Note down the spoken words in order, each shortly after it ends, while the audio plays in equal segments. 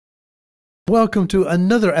welcome to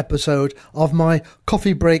another episode of my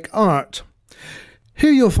Coffee Break Art.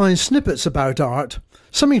 Here you'll find snippets about art,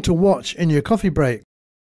 something to watch in your coffee break.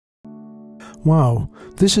 Wow,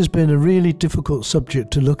 this has been a really difficult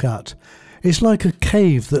subject to look at. It's like a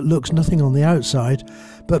cave that looks nothing on the outside,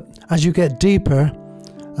 but as you get deeper,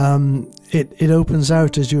 it opens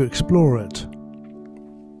out as you explore it.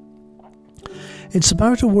 It's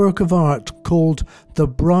about a work of art called The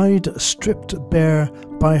Bride Stripped Bare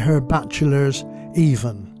by Her Bachelors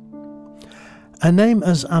Even. A name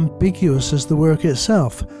as ambiguous as the work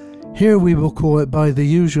itself. Here we will call it by the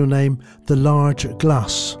usual name, The Large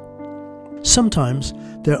Glass. Sometimes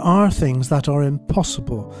there are things that are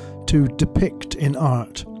impossible to depict in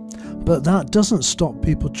art, but that doesn't stop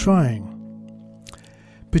people trying.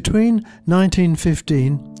 Between 1915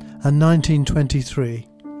 and 1923,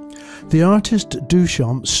 the artist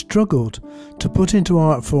Duchamp struggled to put into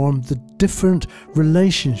art form the different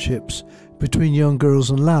relationships between young girls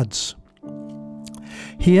and lads.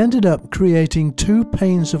 He ended up creating two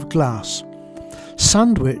panes of glass,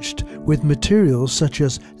 sandwiched with materials such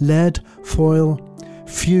as lead, foil,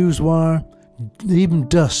 fuse wire, even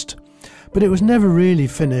dust, but it was never really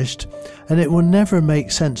finished and it will never make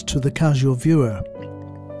sense to the casual viewer.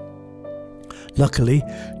 Luckily,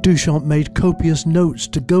 Duchamp made copious notes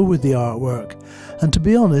to go with the artwork, and to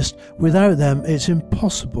be honest, without them it's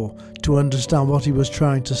impossible to understand what he was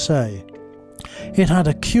trying to say. It had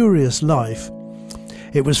a curious life.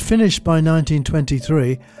 It was finished by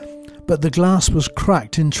 1923, but the glass was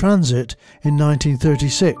cracked in transit in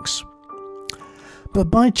 1936. But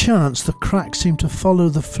by chance the cracks seemed to follow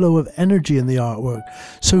the flow of energy in the artwork,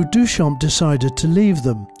 so Duchamp decided to leave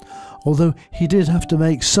them, although he did have to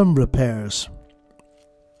make some repairs.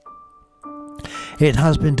 It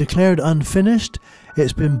has been declared unfinished,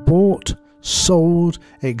 it's been bought, sold,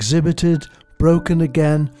 exhibited, broken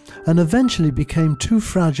again, and eventually became too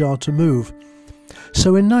fragile to move.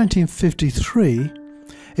 So in 1953,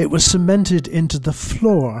 it was cemented into the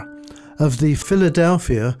floor of the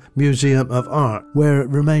Philadelphia Museum of Art, where it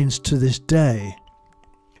remains to this day.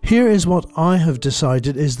 Here is what I have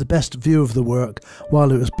decided is the best view of the work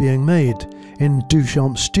while it was being made, in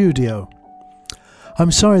Duchamp's studio. I'm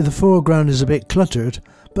sorry the foreground is a bit cluttered,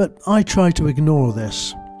 but I try to ignore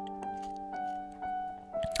this.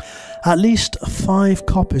 At least 5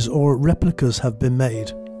 copies or replicas have been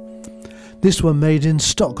made. This one made in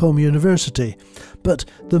Stockholm University, but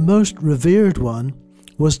the most revered one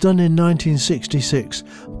was done in 1966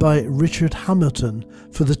 by Richard Hamilton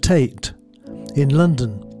for the Tate in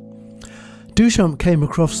London. Duchamp came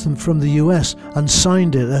across them from the US and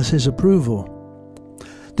signed it as his approval.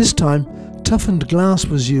 This time, toughened glass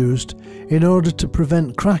was used in order to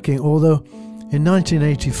prevent cracking, although in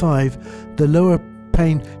 1985 the lower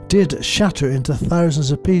pane did shatter into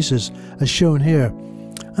thousands of pieces as shown here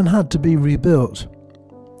and had to be rebuilt.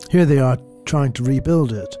 Here they are trying to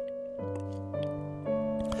rebuild it.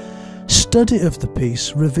 Study of the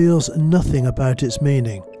piece reveals nothing about its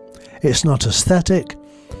meaning. It's not aesthetic,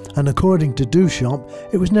 and according to Duchamp,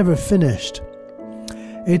 it was never finished.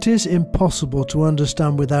 It is impossible to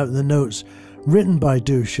understand without the notes written by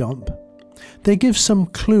Duchamp. They give some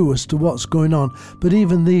clue as to what's going on, but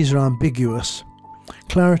even these are ambiguous.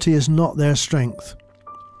 Clarity is not their strength.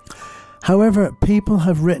 However, people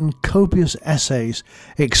have written copious essays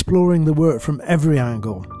exploring the work from every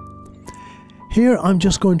angle. Here I'm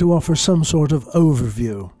just going to offer some sort of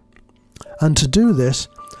overview. And to do this,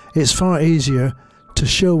 it's far easier to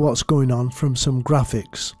show what's going on from some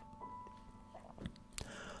graphics.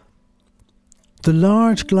 The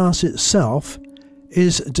large glass itself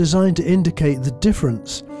is designed to indicate the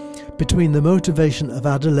difference between the motivation of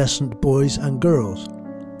adolescent boys and girls.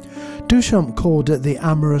 Duchamp called it the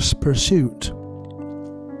amorous pursuit.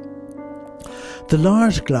 The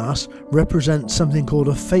large glass represents something called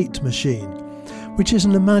a fate machine, which is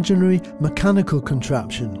an imaginary mechanical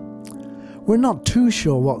contraption. We're not too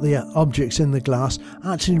sure what the objects in the glass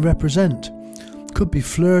actually represent. Could be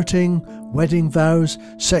flirting, wedding vows,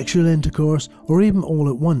 sexual intercourse, or even all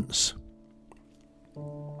at once.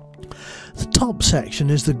 The top section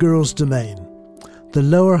is the girl's domain, the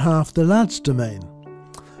lower half the lad's domain.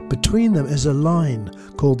 Between them is a line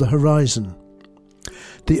called the horizon.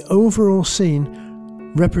 The overall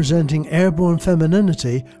scene representing airborne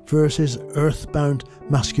femininity versus earthbound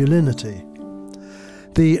masculinity.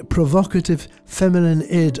 The provocative feminine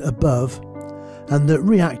id above and the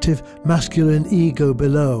reactive masculine ego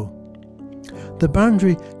below. The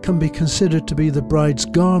boundary can be considered to be the bride's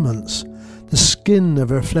garments, the skin of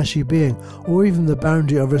her fleshy being, or even the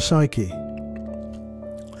boundary of her psyche.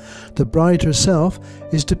 The bride herself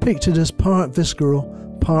is depicted as part visceral,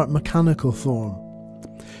 part mechanical form.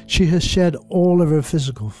 She has shed all of her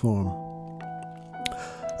physical form.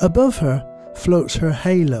 Above her floats her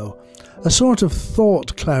halo, a sort of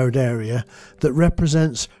thought cloud area that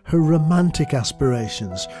represents her romantic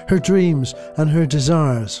aspirations, her dreams and her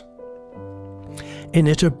desires. In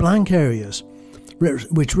it are blank areas,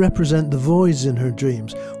 which represent the voids in her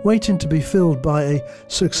dreams, waiting to be filled by a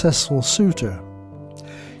successful suitor.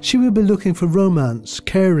 She will be looking for romance,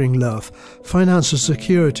 caring love, financial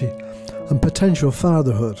security, and potential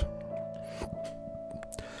fatherhood.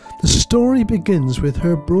 The story begins with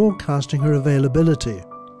her broadcasting her availability,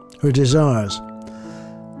 her desires.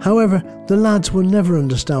 However, the lads will never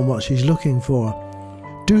understand what she's looking for.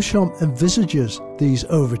 Duchamp envisages these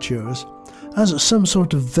overtures as some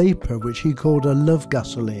sort of vapour which he called a love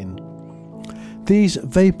gasoline. These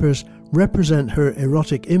vapours represent her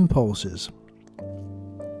erotic impulses.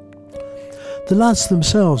 The lads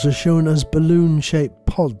themselves are shown as balloon-shaped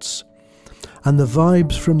pods, and the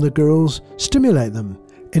vibes from the girls stimulate them,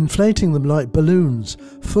 inflating them like balloons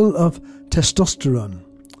full of testosterone.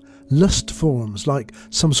 Lust forms like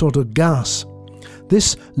some sort of gas.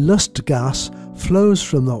 This lust gas flows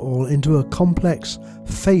from the all into a complex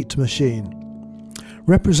fate machine,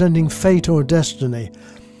 representing fate or destiny,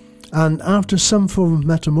 and after some form of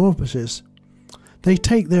metamorphosis, they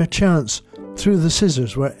take their chance through the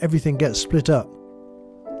scissors where everything gets split up.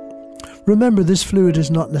 Remember, this fluid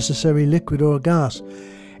is not necessarily liquid or gas.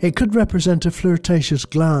 It could represent a flirtatious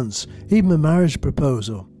glance, even a marriage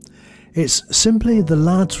proposal. It's simply the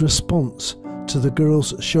lad's response to the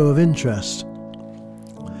girl's show of interest.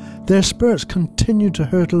 Their spurts continue to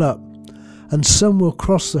hurtle up, and some will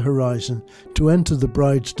cross the horizon to enter the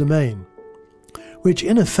bride's domain, which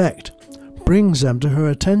in effect brings them to her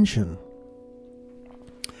attention.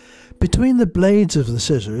 Between the blades of the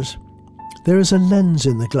scissors, there is a lens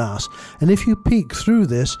in the glass, and if you peek through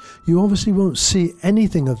this, you obviously won't see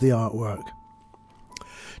anything of the artwork.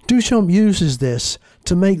 Duchamp uses this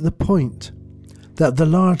to make the point that the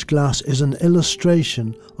large glass is an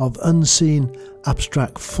illustration of unseen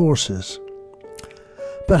abstract forces.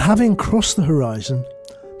 But having crossed the horizon,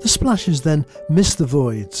 the splashes then miss the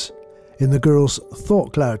voids in the girl's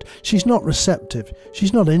thought cloud. She's not receptive,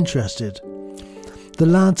 she's not interested. The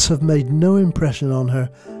lads have made no impression on her,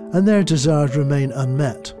 and their desires remain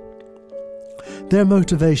unmet. Their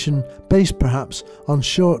motivation, based perhaps on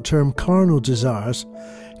short-term carnal desires,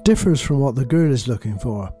 differs from what the girl is looking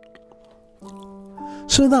for.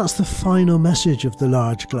 So that's the final message of The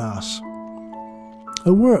Large Glass.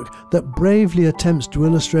 A work that bravely attempts to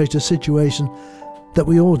illustrate a situation that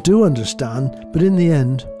we all do understand, but in the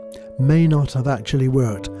end may not have actually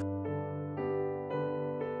worked.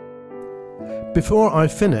 Before I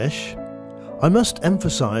finish, I must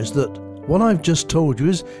emphasise that what I've just told you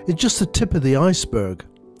is just the tip of the iceberg.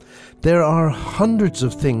 There are hundreds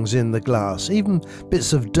of things in the glass, even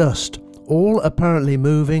bits of dust, all apparently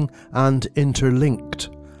moving and interlinked.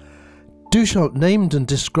 Duchamp named and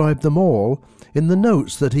described them all in the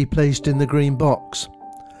notes that he placed in the green box.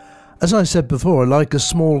 As I said before, like a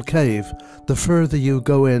small cave, the further you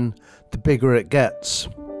go in, the bigger it gets.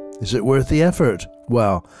 Is it worth the effort?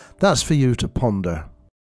 Well, that's for you to ponder.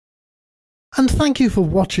 And thank you for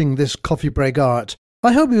watching this coffee break art.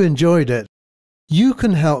 I hope you enjoyed it. You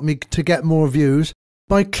can help me to get more views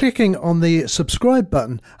by clicking on the subscribe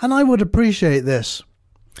button, and I would appreciate this.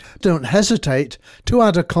 Don't hesitate to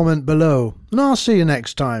add a comment below, and I'll see you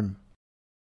next time.